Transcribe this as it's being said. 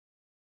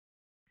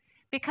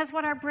Because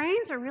what our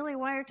brains are really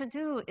wired to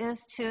do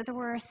is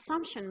we're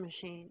assumption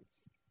machines.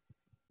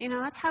 You know,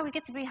 that's how we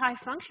get to be high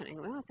functioning.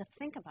 We don't have to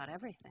think about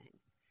everything.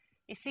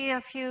 You see a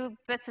few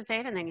bits of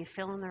data and then you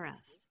fill in the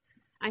rest.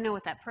 I know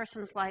what that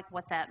person's like,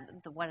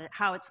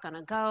 how it's going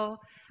to go.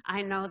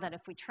 I know that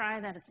if we try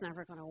that, it's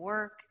never going to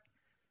work.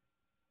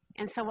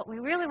 And so what we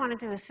really want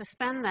to do is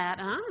suspend that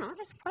and, I don't know,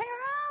 just play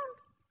around.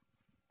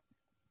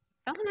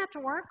 Doesn't have to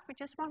work. We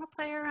just want to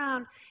play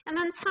around. And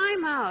then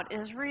time out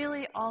is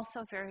really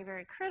also very,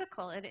 very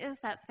critical. It is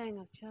that thing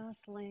of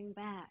just laying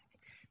back,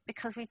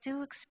 because we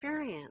do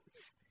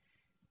experience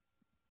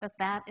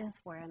that is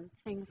when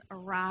things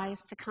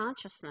arise to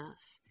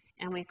consciousness,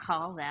 and we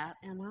call that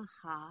an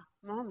aha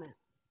moment.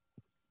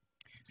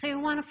 So you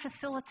want to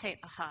facilitate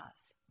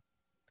ahas.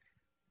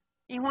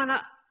 You want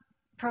to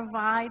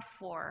provide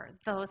for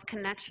those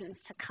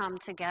connections to come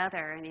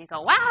together, and you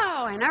go,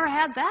 wow, I never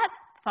had that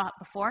thought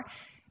before.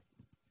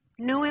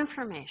 New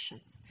information,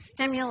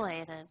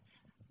 stimulated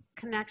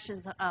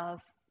connections of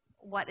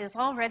what is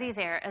already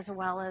there, as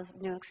well as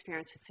new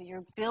experiences. So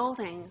you're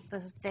building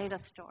those data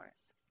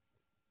stores.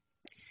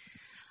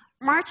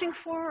 Marching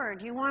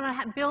forward, you want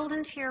to build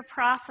into your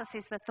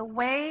processes that the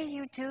way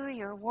you do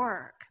your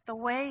work, the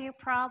way you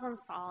problem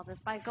solve is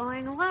by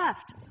going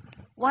left.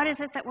 What is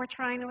it that we're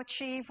trying to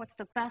achieve? What's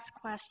the best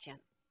question?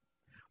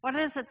 What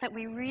is it that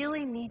we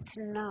really need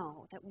to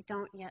know that we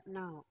don't yet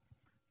know?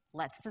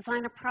 Let's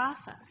design a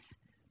process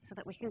so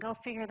that we can go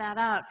figure that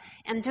out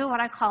and do what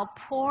I call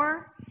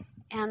pour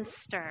and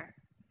stir.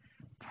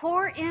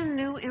 Pour in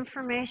new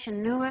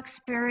information, new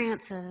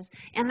experiences,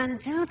 and then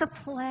do the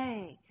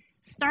play.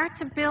 Start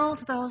to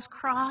build those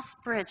cross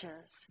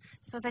bridges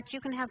so that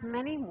you can have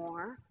many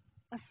more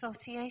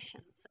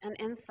associations and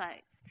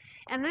insights.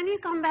 And then you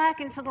come back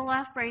into the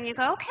left brain and you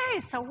go, okay,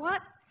 so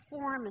what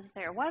form is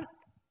there? What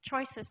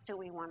choices do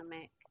we want to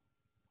make?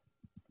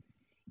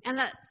 And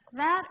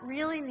that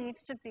really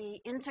needs to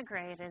be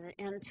integrated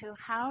into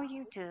how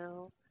you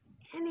do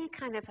any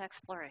kind of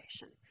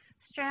exploration,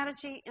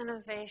 strategy,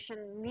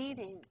 innovation,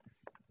 meetings,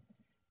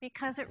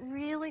 because it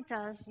really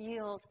does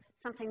yield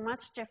something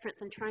much different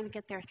than trying to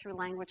get there through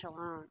language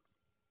alone.